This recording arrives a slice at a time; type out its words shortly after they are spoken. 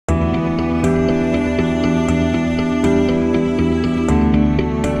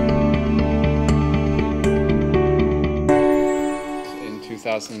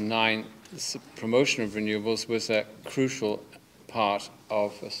2009, the promotion of renewables was a crucial part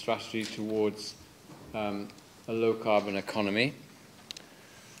of a strategy towards a low-carbon economy.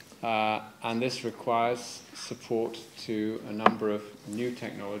 And this requires support to a number of new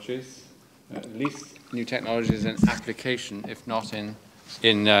technologies, at least new technologies in application, if not in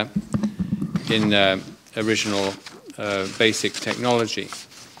original basic technology.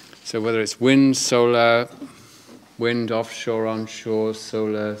 So whether it's wind, solar, wind offshore, onshore,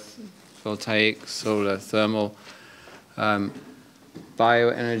 solar, voltaic, solar, thermal,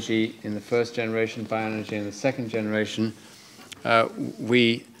 bioenergy in the first generation, bioenergy in the second generation,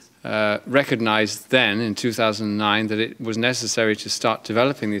 we recognized then, in 2009, that it was necessary to start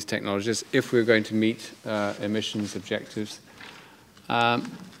developing these technologies if we were going to meet emissions objectives.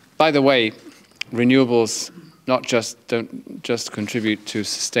 By the way, renewables don't just contribute to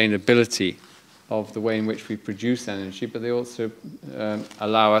sustainability of the way in which we produce energy, but they also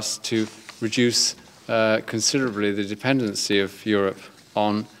allow us to reduce considerably the dependency of Europe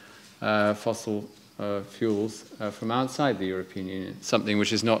on fossil fuels from outside the European Union, something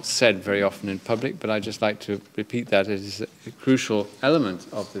which is not said very often in public, but I'd just like to repeat that it is a crucial element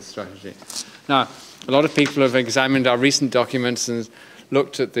of this strategy. Now, a lot of people have examined our recent documents and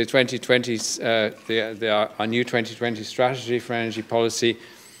looked at the 2020, our new 2020 strategy for energy policy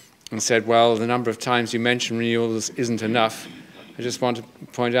and said, well, the number of times you mention renewables isn't enough. I just want to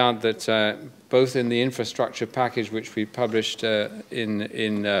point out that both in the infrastructure package, which we published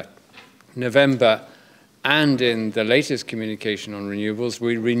in November, and in the latest communication on renewables,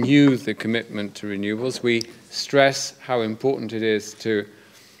 we renew the commitment to renewables. We stress how important it is to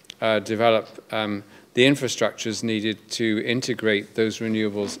develop the infrastructures needed to integrate those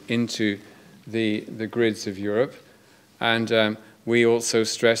renewables into the grids of Europe. And we also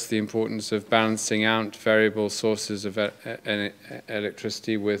stress the importance of balancing out variable sources of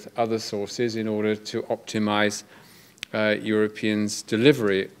electricity with other sources in order to optimize Europe's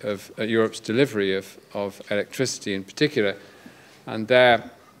delivery of electricity in particular. And there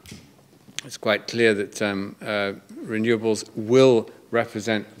it's quite clear that renewables will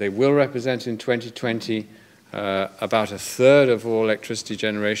represent in 2020 about a third of all electricity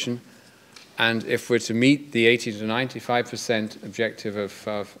generation. And if we're to meet the 80 to 95% objective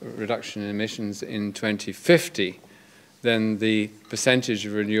of reduction in emissions in 2050, then the percentage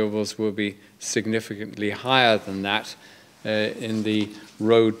of renewables will be significantly higher than that in the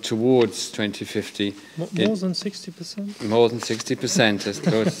road towards 2050. More than 60%? More than 60%, as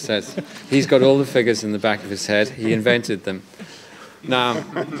Claude says. He's got all the figures in the back of his head. He invented them. Now,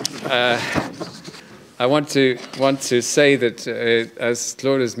 I want to say that, as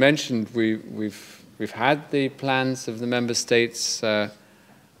Claude has mentioned, we've had the plans of the member states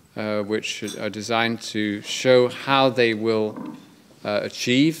which are designed to show how they will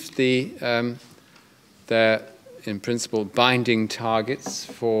achieve their, in principle, binding targets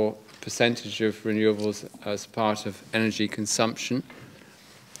for percentage of renewables as part of energy consumption.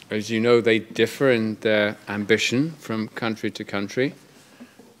 As you know, they differ in their ambition from country to country.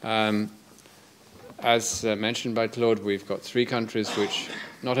 As mentioned by Claude, we've got 3 countries which,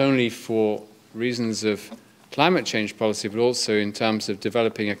 not only for reasons of climate change policy, but also in terms of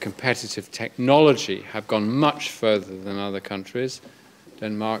developing a competitive technology, have gone much further than other countries: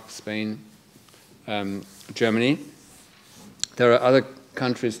 Denmark, Spain, Germany. There are other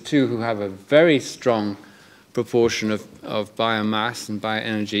countries too who have a very strong proportion of biomass and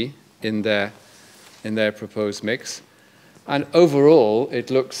bioenergy in their proposed mix. And overall, it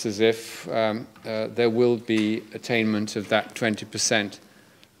looks as if there will be attainment of that 20%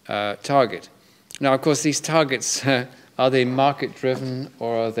 target. Now, of course, these targets, are they market-driven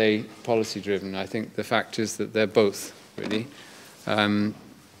or are they policy-driven? I think the fact is that they're both, really. You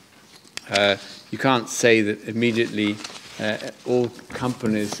can't say that immediately all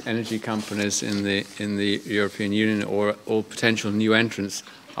companies, energy companies in the European Union, or all potential new entrants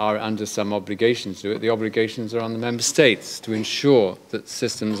are under some obligations to do it. The obligations are on the member states to ensure that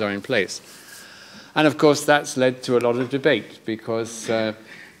systems are in place. And of course, that's led to a lot of debate because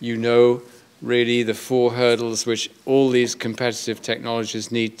you know really the 4 hurdles which all these competitive technologies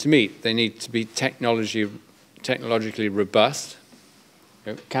need to meet. They need to be technologically robust.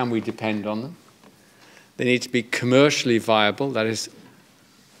 Can we depend on them? They need to be commercially viable. That is,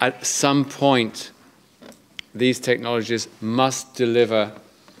 at some point, these technologies must deliver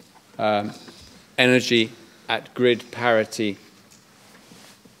energy at grid parity.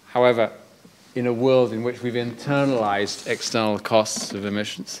 However, in a world in which we've internalized external costs of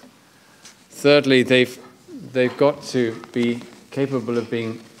emissions. Thirdly, they've got to be capable of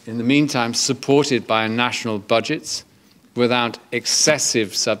being, in the meantime, supported by national budgets without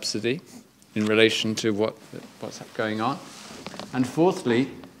excessive subsidy in relation to what's going on. And fourthly,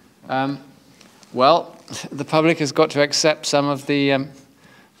 well, the public has got to accept some of the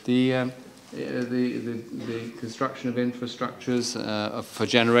construction of infrastructures for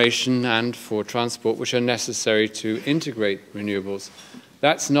generation and for transport, which are necessary to integrate renewables.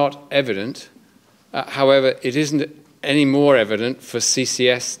 That's not evident. However, it isn't any more evident for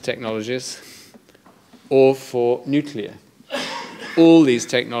CCS technologies or for nuclear. All these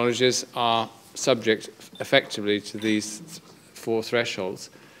technologies are subject effectively to these 4 thresholds.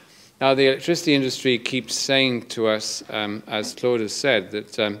 Now, the electricity industry keeps saying to us, as Claude has said,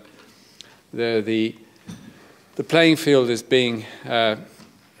 that the playing field is being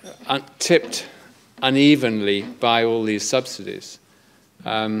tipped unevenly by all these subsidies. You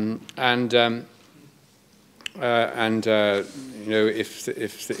know,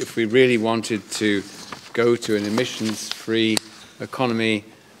 if we really wanted to go to an emissions-free economy,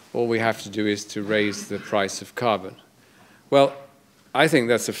 all we have to do is to raise the price of carbon. Well, I think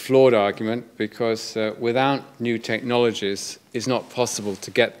that's a flawed argument because without new technologies, it's not possible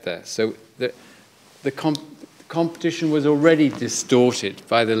to get there. So the competition was already distorted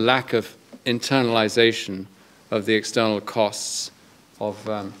by the lack of internalization of the external costs of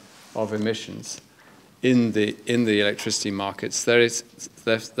emissions in the electricity markets.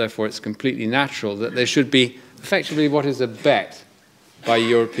 Therefore, it's completely natural that there should be effectively what is a bet by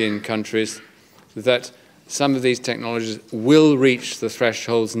European countries that some of these technologies will reach the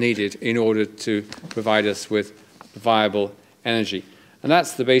thresholds needed in order to provide us with viable energy. And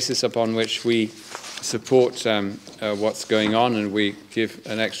that's the basis upon which we support what's going on, and we give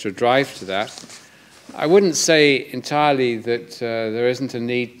an extra drive to that. I wouldn't say entirely that there isn't a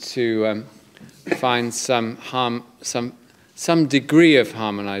need to find some degree of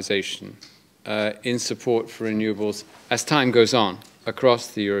harmonization in support for renewables as time goes on across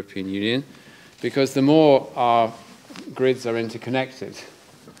the European Union, because the more our grids are interconnected,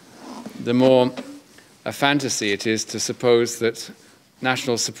 the more a fantasy it is to suppose that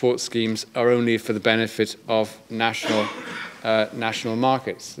national support schemes are only for the benefit of national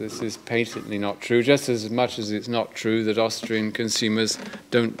markets. This is patently not true, just as much as it's not true that Austrian consumers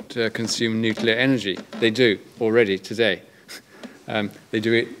don't consume nuclear energy. They do already today. They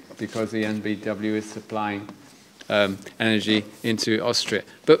do it because the NBW is supplying energy into Austria.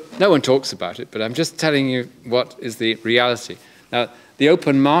 But no one talks about it, but I'm just telling you what is the reality. Now, the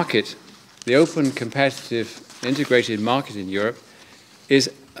open market, the open, competitive, integrated market in Europe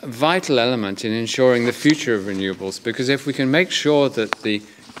is a vital element in ensuring the future of renewables, because if we can make sure that the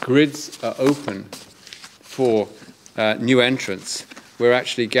grids are open for new entrants, we're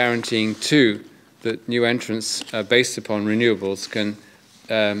actually guaranteeing too that new entrants based upon renewables can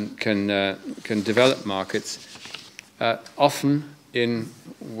develop markets, often under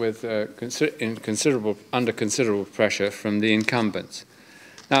considerable pressure from the incumbents.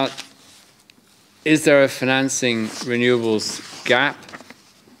 Now, is there a financing renewables gap?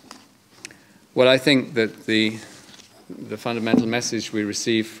 Well, I think that the fundamental message we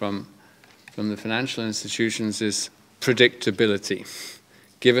receive from the financial institutions is predictability.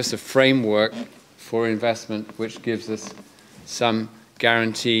 Give us a framework for investment which gives us some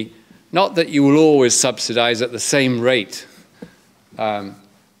guarantee, not that you will always subsidize at the same rate the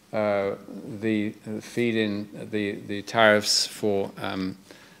feed-in, the tariffs for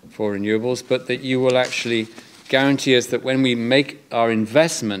renewables, but that you will actually guarantee us that when we make our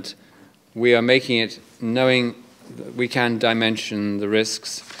investment, we are making it knowing that we can dimension the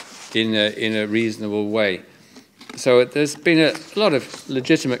risks in a reasonable way. So there's been a lot of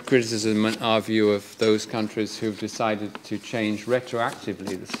legitimate criticism, in our view, of those countries who've decided to change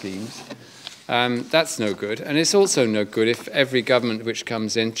retroactively the schemes. That's no good. And it's also no good if every government which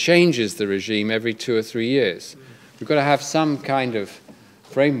comes in changes the regime every 2 or 3 years. We've got to have some kind of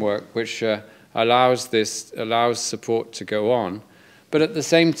framework which allows support to go on. But at the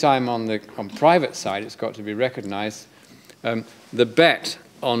same time, on private side, it's got to be recognized, the bet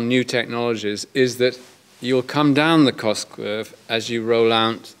on new technologies is that you'll come down the cost curve as you roll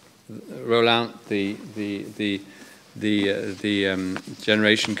out the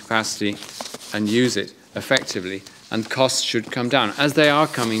generation capacity and use it effectively, and costs should come down, as they are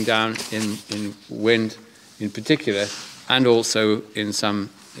coming down in wind in particular, and also in some,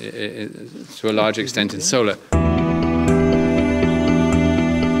 to a large extent, in solar.